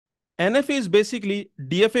NFA is basically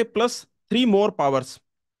DFA plus 3 more powers.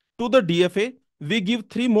 To the DFA, we give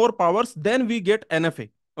 3 more powers, then we get NFA.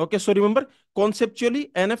 Okay, so remember, conceptually,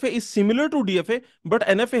 NFA is similar to DFA, but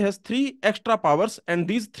NFA has 3 extra powers, and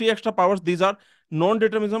these 3 extra powers, these are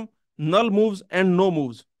non-determinism, null moves, and no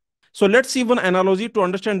moves. So let's see one analogy to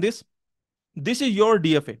understand this. This is your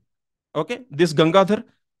DFA. Okay, this Gangadhar,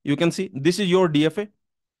 you can see this is your DFA.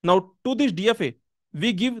 Now, to this DFA,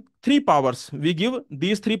 we give 3 powers. We give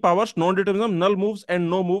these 3 powers: non-determinism, null moves, and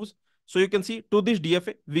no moves. So you can see to this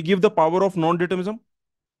DFA, we give the power of non-determinism,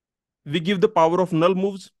 we give the power of null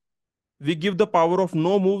moves, we give the power of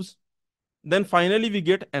no moves, then finally we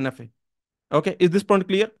get NFA. Okay, is this point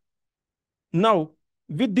clear? Now,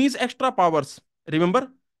 with these extra powers,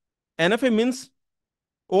 remember, NFA means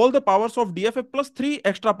all the powers of DFA plus 3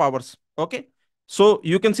 extra powers. Okay, so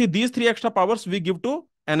you can see these 3 extra powers we give to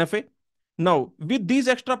NFA. Now, with these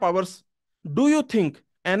extra powers, do you think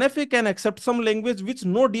NFA can accept some language which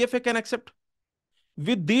no DFA can accept?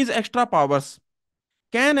 With these extra powers,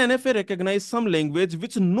 can NFA recognize some language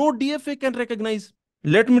which no DFA can recognize?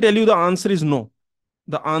 Let me tell you, the answer is no.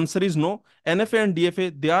 The answer is no. NFA and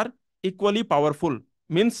DFA, they are equally powerful.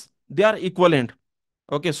 Means they are equivalent.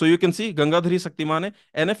 Okay, so you can see Gangadhari Shaktiman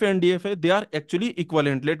hai, NFA and DFA, they are actually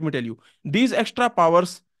equivalent. Let me tell you, these extra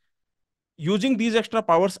powers, using these extra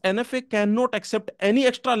powers, NFA cannot accept any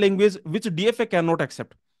extra language which DFA cannot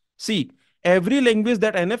accept. See, every language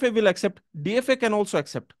that NFA will accept, DFA can also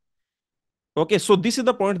accept. Okay, so this is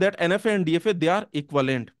the point that NFA and DFA, they are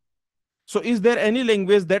equivalent. So is there any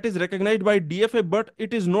language that is recognized by DFA but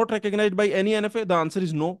it is not recognized by any NFA? The answer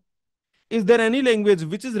is no. Is there any language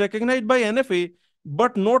which is recognized by NFA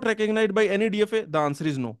but not recognized by any DFA? The answer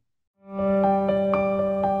is no.